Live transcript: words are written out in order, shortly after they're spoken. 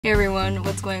Hey everyone,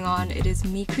 what's going on? It is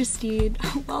me, Kristine.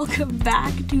 Welcome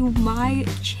back to my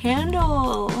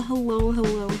channel. Hello,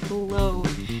 hello, hello.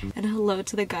 And hello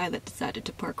to the guy that decided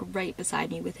to park right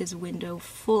beside me with his window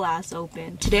full ass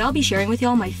open. Today I'll be sharing with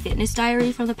y'all my fitness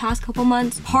diary from the past couple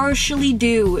months. Partially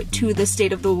due to the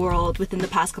state of the world within the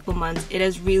past couple months, it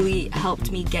has really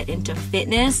helped me get into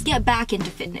fitness, get back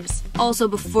into fitness. Also,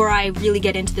 before I really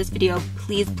get into this video,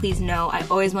 please know, I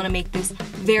always want to make this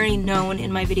very known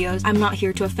in my videos. I'm not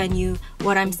here to offend you.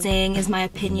 What I'm saying is my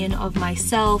opinion of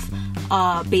myself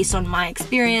based on my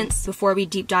experience. Before we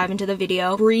deep dive into the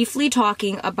video, briefly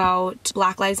talking about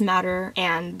Black Lives Matter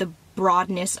and the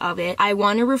broadness of it, I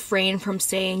want to refrain from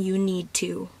saying you need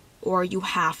to, or you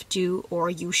have to, or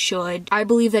you should. I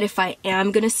believe that if I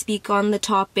am gonna speak on the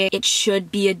topic, it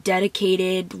should be a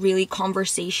dedicated, really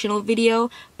conversational video,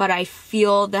 but I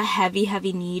feel the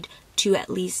heavy need to at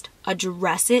least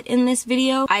address it in this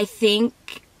video. I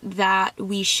think that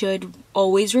we should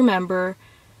always remember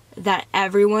that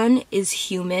everyone is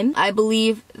human. I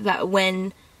believe that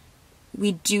when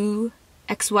we do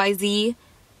XYZ,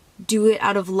 do it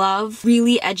out of love,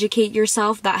 really educate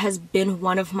yourself. That has been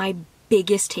one of my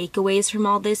biggest takeaways from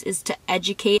all this, is to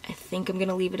educate. I think I'm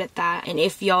gonna leave it at that. And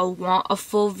if y'all want a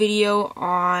full video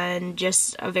on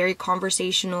just a very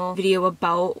conversational video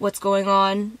about what's going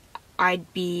on,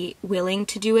 I'd be willing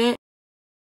to do it.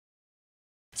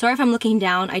 Sorry if I'm looking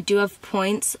down, I do have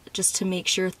points just to make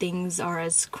sure things are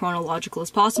as chronological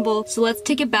as possible. So let's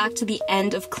take it back to the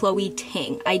end of Chloe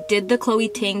Ting. I did the Chloe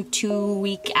Ting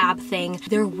 2-week ab thing.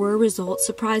 There were results,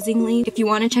 surprisingly. If you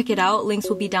want to check it out, links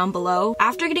will be down below.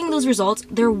 After getting those results,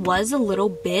 there was a little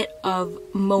bit of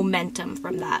momentum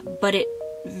from that, but it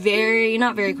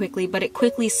not very quickly, but it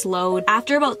quickly slowed.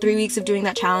 After about 3 weeks of doing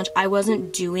that challenge, I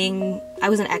wasn't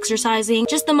exercising.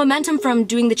 Just the momentum from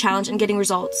doing the challenge and getting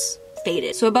results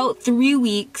faded. So about 3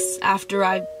 weeks after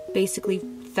I basically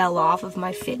fell off of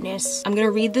my fitness, I'm gonna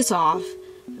read this off,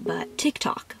 but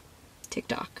TikTok.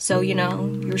 So, you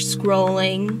know, you're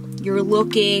scrolling, you're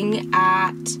looking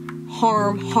at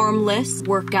harmless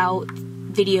workout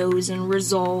videos and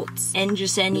results, and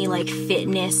just any like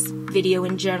fitness video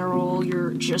in general.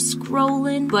 You're just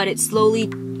scrolling, but it slowly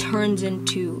turns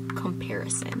into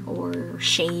comparison or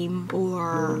shame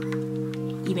or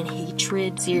even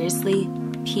hatred. Seriously.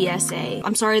 PSA.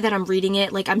 I'm sorry that I'm reading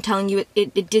it. Like, I'm telling you,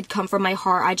 it did come from my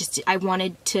heart. I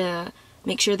wanted to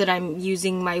make sure that I'm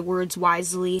using my words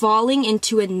wisely. Falling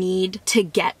into a need to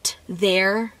get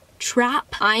there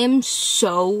trap. I am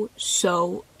so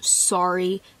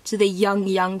sorry to the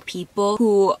young people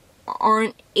who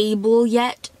aren't able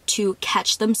yet to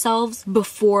catch themselves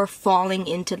before falling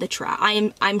into the trap.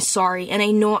 I'm sorry, and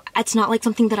I know it's not like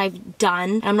something that I've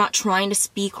done. I'm not trying to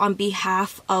speak on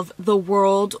behalf of the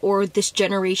world or this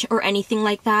generation or anything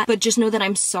like that, but just know that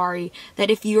I'm sorry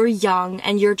that if you're young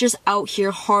and you're just out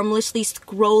here harmlessly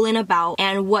scrolling about,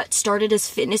 and what started as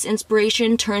fitness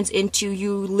inspiration turns into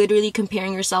you literally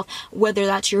comparing yourself, whether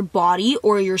that's your body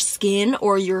or your skin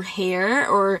or your hair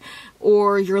or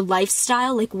your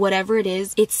lifestyle, like whatever it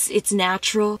is, it's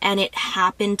natural, and it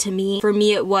happened to me. For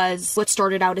me, it was what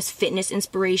started out as fitness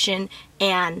inspiration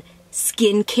and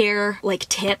skincare like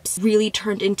tips really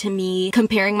turned into me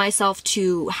comparing myself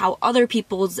to how other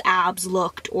people's abs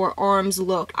looked or arms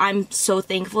looked. I'm so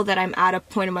thankful that I'm at a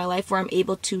point in my life where I'm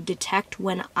able to detect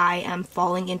when I am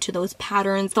falling into those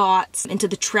patterns, thoughts, into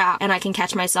the trap, and I can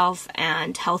catch myself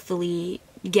and healthily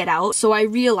get out. So I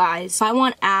realized if I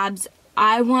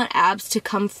want abs to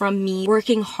come from me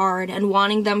working hard and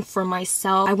wanting them for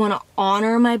myself. I want to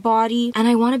honor my body, and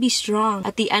I want to be strong.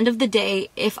 At the end of the day,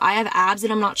 if I have abs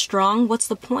and I'm not strong, what's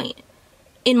the point?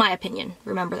 In my opinion,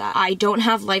 remember that. I don't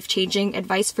have life-changing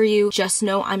advice for you. Just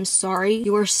know I'm sorry.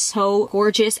 You are so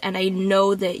gorgeous, and I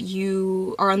know that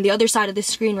you are on the other side of the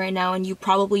screen right now, and you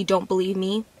probably don't believe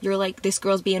me. You're like, this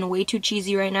girl's being way too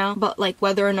cheesy right now. But like,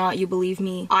 whether or not you believe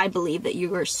me, I believe that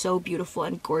you are so beautiful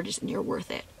and gorgeous, and you're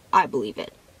worth it. I believe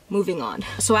it. Moving on.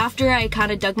 So after I kind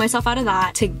of dug myself out of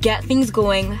that, to get things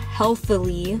going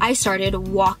healthily, I started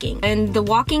walking. And the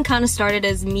walking kind of started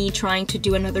as me trying to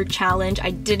do another challenge.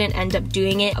 I didn't end up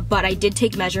doing it, but I did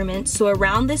take measurements. So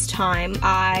around this time,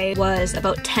 I was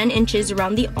about 10 inches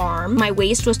around the arm. My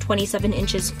waist was 27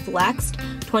 inches flexed,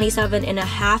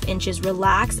 27.5 inches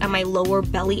relaxed, and my lower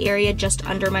belly area just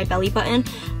under my belly button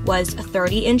was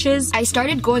 30 inches. I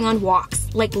started going on walks,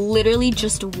 like literally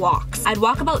just walks. I'd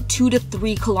walk about 2 to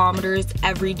 3 kilometers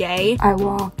every day. I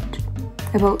walked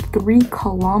about 3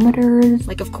 kilometers.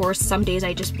 Like, of course, some days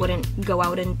I just wouldn't go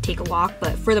out and take a walk,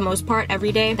 but for the most part,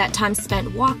 every day, that time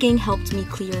spent walking helped me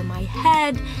clear my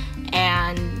head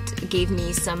and gave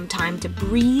me some time to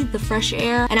breathe the fresh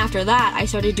air. And after that, I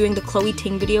started doing the Chloe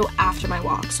Ting video after my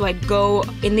walk. So I'd go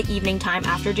in the evening time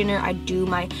after dinner, I'd do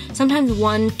my sometimes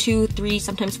 1, 2, 3,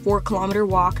 sometimes 4-kilometer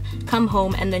walk, come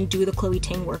home, and then do the Chloe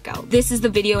Ting workout. This is the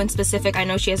video in specific. I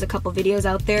know she has a couple videos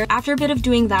out there. After a bit of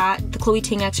doing that, the Chloe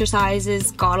Ting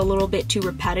exercises got a little bit too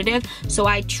repetitive, so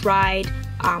I tried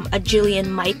a Jillian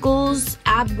Michaels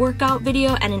ab workout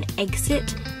video and an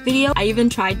exit video. I even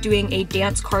tried doing a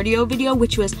dance cardio video,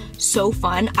 which was so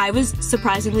fun. I was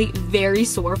surprisingly very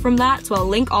sore from that, so I'll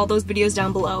link all those videos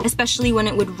down below. Especially when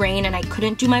it would rain and I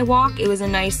couldn't do my walk, it was a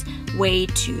nice way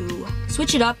to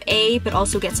switch it up, but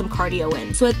also get some cardio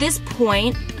in. So at this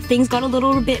point, things got a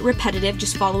little bit repetitive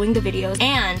just following the videos,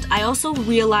 and I also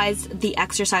realized the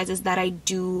exercises that I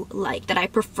do like, that I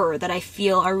prefer, that I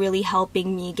feel are really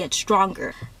helping me get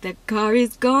stronger. The car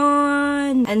is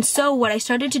gone! And so what I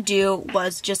started to do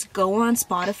was just go on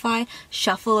Spotify,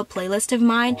 shuffle a playlist of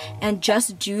mine, and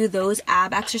just do those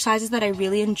ab exercises that I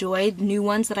really enjoyed, new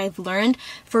ones that I've learned,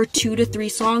 for 2 to 3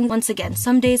 songs. Once again,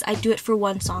 some days I do it for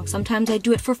 1 song, sometimes I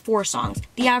do it for 4 songs.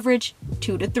 The average,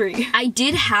 2 to 3. I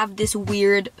did have this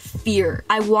weird fear.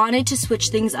 I wanted to switch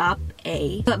things up,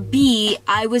 A, but B,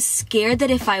 I was scared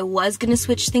that if I was gonna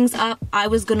switch things up, I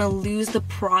was gonna lose the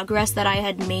progress that I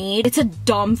had made. It's a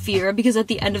dumb fear, because at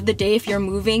the end of the day, if you're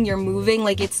moving,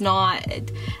 like, it's not,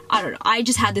 I don't know, I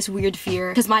just had this weird fear,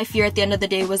 because my fear at the end of the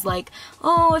day was like,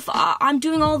 oh, if I'm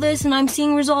doing all this and I'm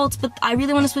seeing results, but I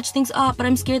really want to switch things up, but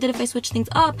I'm scared that if I switch things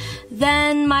up,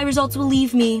 then my results will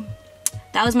leave me.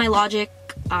 That was my logic.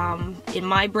 In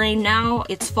my brain now,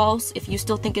 it's false. If you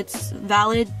still think it's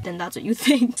valid, then that's what you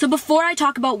think. So before I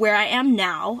talk about where I am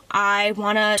now, I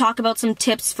want to talk about some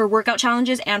tips for workout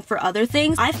challenges and for other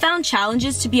things. I found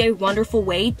challenges to be a wonderful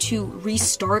way to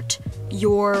restart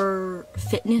your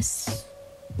fitness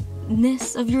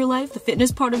of your life, the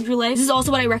fitness part of your life. This is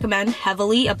also what I recommend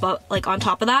heavily. About, like, on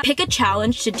top of that, pick a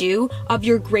challenge to do of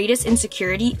your greatest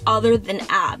insecurity other than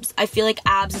abs. I feel like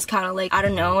abs is kind of like, I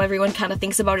don't know, everyone kind of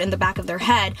thinks about it in the back of their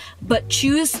head, but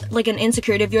choose like an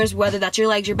insecurity of yours, whether that's your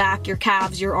legs, your back, your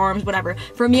calves, your arms, whatever.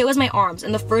 For me, it was my arms,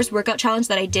 and the first workout challenge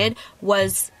that I did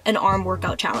was an arm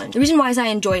workout challenge. The reason why is I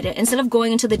enjoyed it. Instead of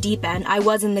going into the deep end, I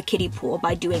was in the kiddie pool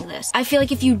by doing this. I feel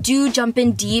like if you do jump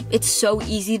in deep, it's so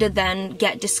easy to then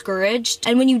get discouraged.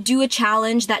 And when you do a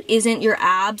challenge that isn't your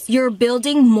abs, you're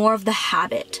building more of the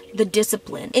habit, the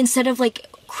discipline. Instead of like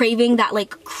craving that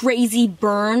like crazy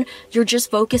burn, you're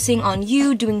just focusing on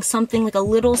you doing something, like a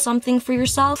little something for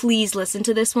yourself. Please listen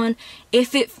to this one.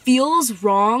 If it feels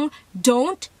wrong,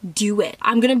 don't do it.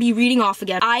 I'm gonna be reading off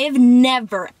again. I have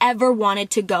never ever wanted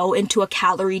to go into a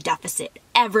calorie deficit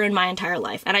ever in my entire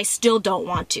life, and I still don't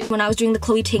want to. When I was doing the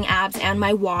Chloe Ting abs and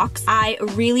my walks, I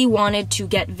really wanted to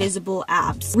get visible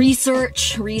abs.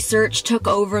 Research took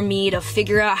over me to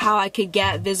figure out how I could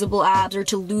get visible abs or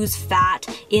to lose fat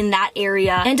in that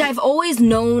area. And I've always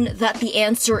known that the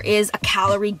answer is a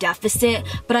calorie deficit,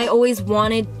 but I always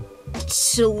wanted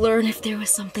to learn if there was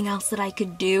something else that I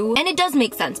could do. And it does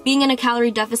make sense. Being in a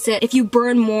calorie deficit, if you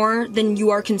burn more than you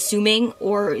are consuming,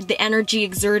 or the energy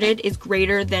exerted is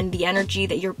greater than the energy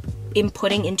that you're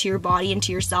inputting into your body,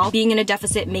 into yourself, being in a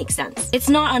deficit makes sense. It's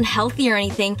not unhealthy or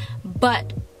anything,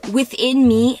 but within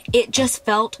me, it just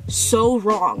felt so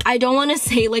wrong. I don't want to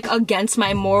say like against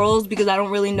my morals, because I don't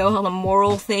really know how the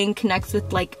moral thing connects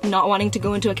with like not wanting to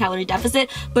go into a calorie deficit,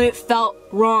 but it felt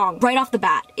wrong right off the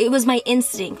bat. It was my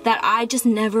instinct that I just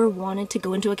never wanted to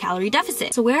go into a calorie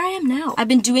deficit. So where I am now, I've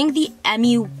been doing the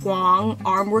Emmy Wong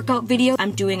arm workout video.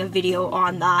 I'm doing a video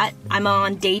on that. I'm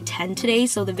on day 10 today,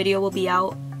 so the video will be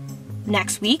out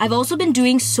next week. I've also been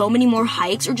doing so many more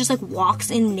hikes or just like walks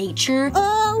in nature.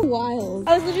 Oh, wild.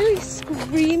 I was literally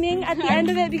screaming at the end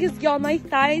of it because y'all, my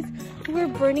thighs were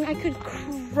burning. I could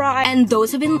cry. And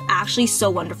those have been actually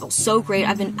so wonderful, so great.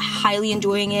 I've been highly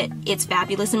enjoying it. It's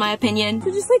fabulous in my opinion.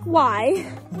 So just like,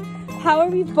 why? How are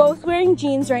we both wearing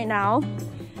jeans right now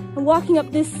and walking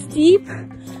up this steep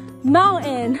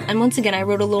mountain? And once again, I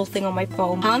wrote a little thing on my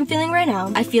phone. How I'm feeling right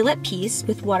now, I feel at peace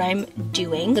with what I'm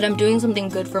doing, that I'm doing something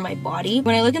good for my body.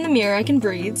 When I look in the mirror, I can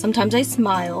breathe. Sometimes I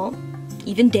smile,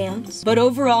 even dance. But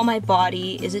overall, my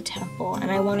body is a temple,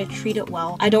 and I want to treat it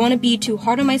well. I don't want to be too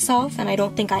hard on myself, and I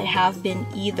don't think I have been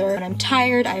either. When I'm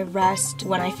tired, I rest.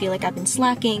 When I feel like I've been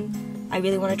slacking, I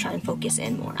really want to try and focus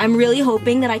in more. I'm really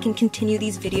hoping that I can continue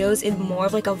these videos in more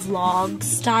of like a vlog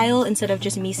style instead of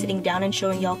just me sitting down and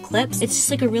showing y'all clips. It's just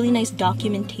like a really nice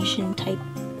documentation type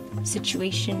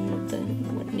situation of the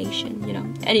nation, you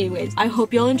know. Anyways, I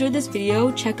hope y'all enjoyed this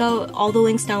video. Check out all the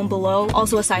links down below.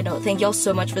 Also, a side note, thank y'all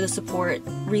so much for the support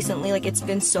recently. Like, it's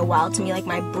been so wild to me. Like,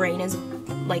 my brain is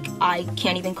like, I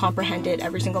can't even comprehend it.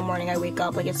 Every single morning I wake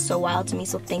up, like, it's so wild to me.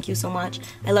 So thank you so much.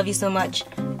 I love you so much.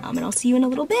 And I'll see you in a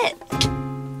little bit.